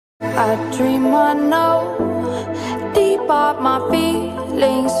I dream I know deep up my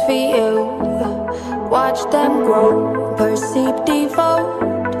feelings for you. Watch them grow, perceive,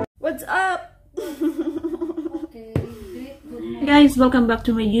 devote. What's up? Guys, welcome back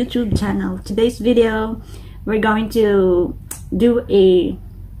to my YouTube channel. Today's video, we're going to do a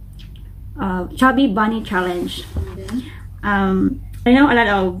chubby bunny challenge. I know a lot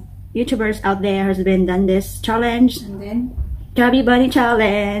of YouTubers out there has been done this challenge, and then chubby bunny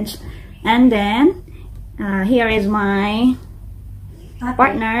challenge, and then here is my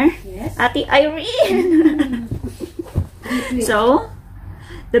partner, yes. Ate Irene. So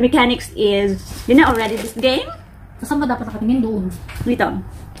the mechanics is, you know already this game. Saan ba dapat nakatingin doon? Dito.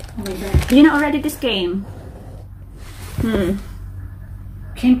 Oh my God. You know already this game.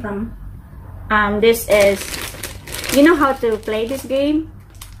 Came from? This is, you know how to play this game?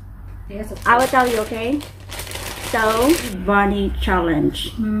 Yes, of course. I will tell you, okay? So, bunny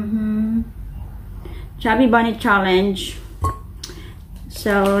challenge. Chubby bunny challenge.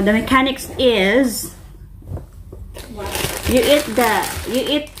 So the mechanics is, you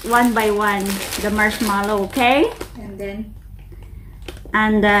eat one by one the marshmallow, okay?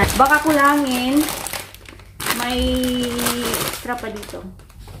 And then, baka kulangin, may extra pa dito.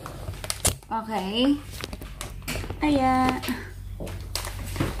 Okay. Ayan.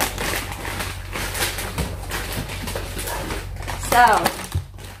 So,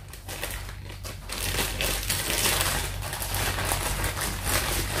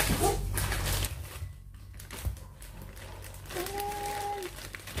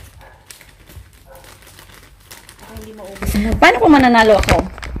 paano kung mananalo ako?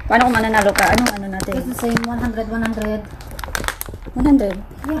 Paano kung mananalo ka? Ano natin? it's the same 100, 100. 100?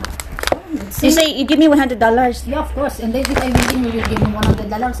 Yeah. You say, you give me $100? Yeah, of course. And then if I win, will you give me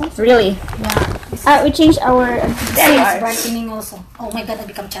 $100 also? Really? Yeah. We changed our... There you It's are. brightening also. Oh my God, I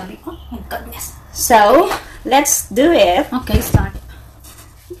become chubby. Oh my goodness. So, let's do it. Okay, start.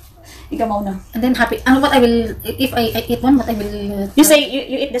 Ikaw mauna. And then happy. And what I will, if I eat one, what I will... You say,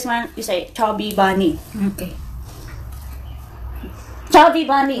 you eat this one, you say, chubby bunny. Okay. Chubby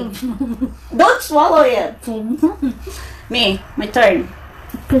bunny. Don't swallow it. Me, my turn.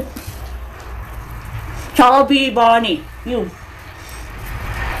 Chubby bunny. You.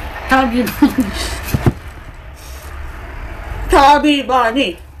 Chubby bunny. Chubby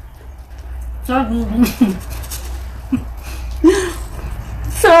bunny. Chubby bunny.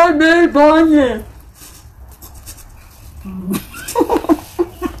 Chubby bunny.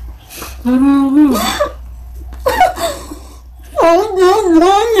 Chubby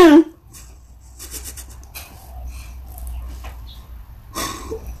bunny.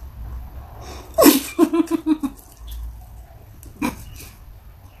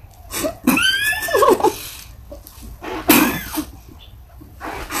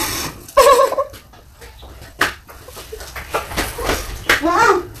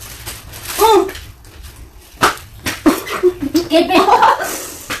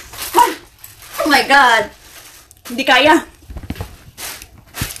 Oh my God. Hindi kaya.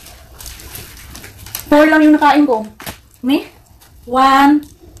 4 lang yung nakain ko. Me? 1,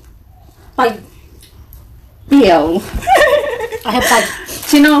 5. Ew. I have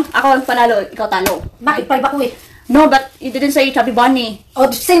 5. Sino? Ako ang panalo, ikaw talo. Bakit 5 ako eh? No, but you didn't say chubby bunny. Oh,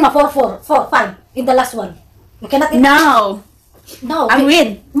 the same 4, 5 in the last one. You cannot eat. No. No. I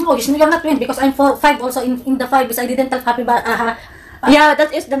win. No, you're not win because I'm 5 also in the 5 because I didn't tell happy Yeah, that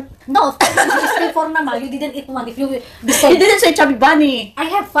is the... No, it's still 4 naman. You didn't eat one. If you You didn't say chubby bunny. I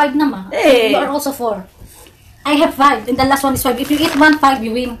have 5 naman. Hey. You are also 4. I have 5 and the last one is 5. If you eat 1, 5,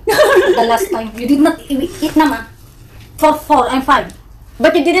 you win. The last time. You did not eat naman. 4, I'm 5.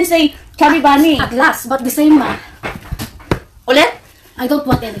 But you didn't say chubby bunny. At last, but the same ma. Ulit? I don't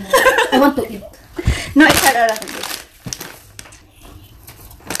want anymore. I want to eat. No, it's not a lot of this.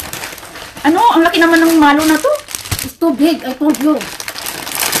 Ano? Ang laki naman ng malo na to. It's too big. I told you.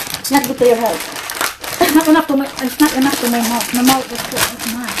 It's not good to your health. It's not enough to my. It's not enough to my mouth. My mouth is too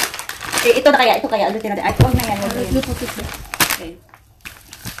much. Ito na kaya. Ito kaya. Ulitin natin. Ay, huwag na yan. Huwag na yan. You put it there. Okay.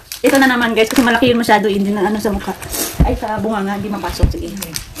 Ito na naman guys. Kasi malaki yun masyado. Hindi na ano sa mukha. Ay, sa bunga nga. Hindi mapasok. Sige.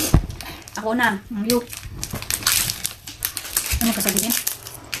 Ako na. You. Ano ka sabihin?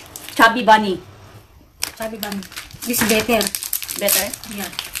 Chubby bunny. Sabi ba? This is better. Better? Yeah.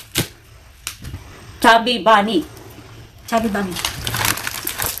 Chubby bunny. Chubby bunny.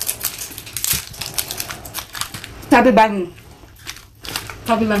 Chubby bunny.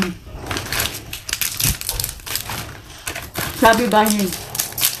 Chubby bunny. Chubby bunny.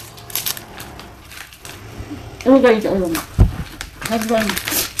 Ano guys, ano? Chubby bunny.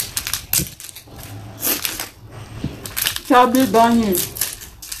 Chubby bunny.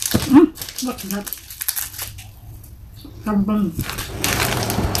 What's that? Sabon.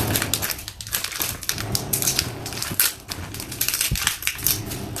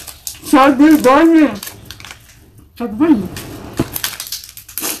 Chubby bunny. Sabon.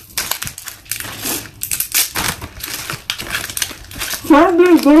 Chubby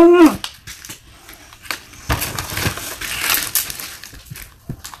bunny.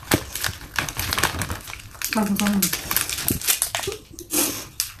 Sabon.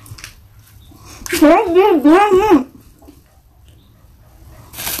 Chubby bunny.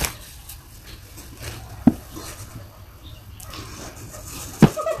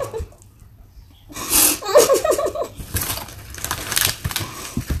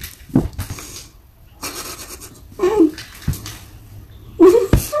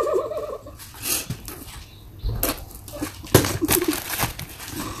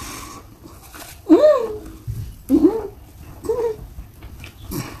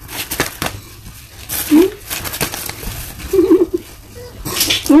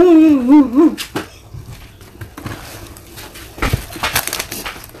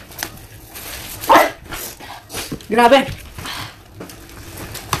 Grabe.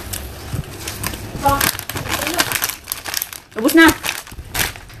 Ubus na.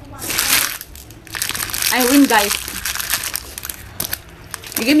 I win, guys.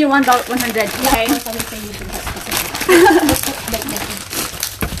 You give me $100, okay?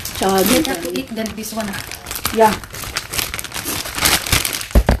 Chubby. Better to eat than this one. Yeah.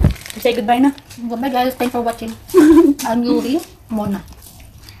 Say goodbye na. Bye guys, thanks for watching. I'm Yuri, Mona.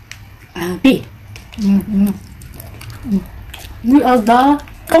 P. We are the...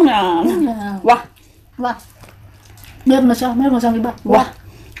 Kung na. Wah. Wah. Meron na siyang iba. Wah.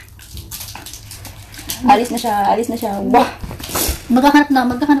 Alis na siya. Wah. Maghahanap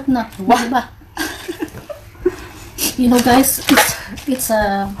na. Wah. Diba? You know guys, it's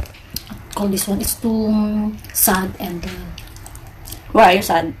call this one, it's too sad and Why are you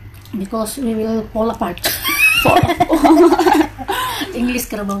sad? because we will fall apart.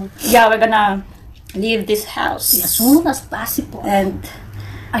 English karabaw. Yeah, we're gonna leave this house. As soon as possible. And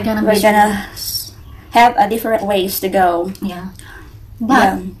we're gonna have a different ways to go. Yeah.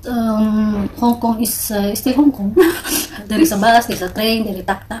 But Hong Kong is still Hong Kong. There is a bus, there is a train, there is a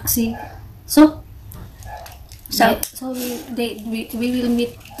taxi. So we will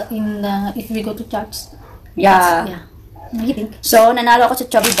meet in if we go to church. Yeah. Yeah. Meeting. So nanalo ako sa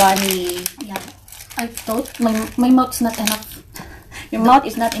Chubby Bunny. Yeah. I thought my mouth is not enough. Your mouth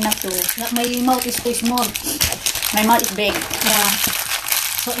is not enough to. My mouth is too small. My mouth is big. Yeah.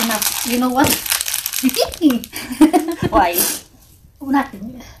 So enough. You know what? Why?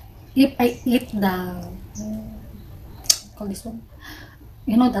 Nothing. If I eat the call this one,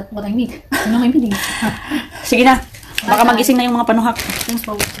 you know that what I mean. You know my meaning. Sige na. Baka magising na yung mga panuhak. Thanks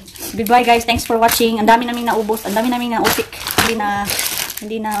for watching. Goodbye guys. Thanks for watching. Ang dami naming naubos. Ang dami naming nausik. Hindi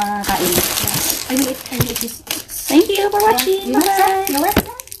na kain. I will eat this. Thank you for watching. You're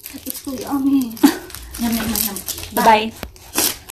welcome. It's too yummy. Yum. Bye.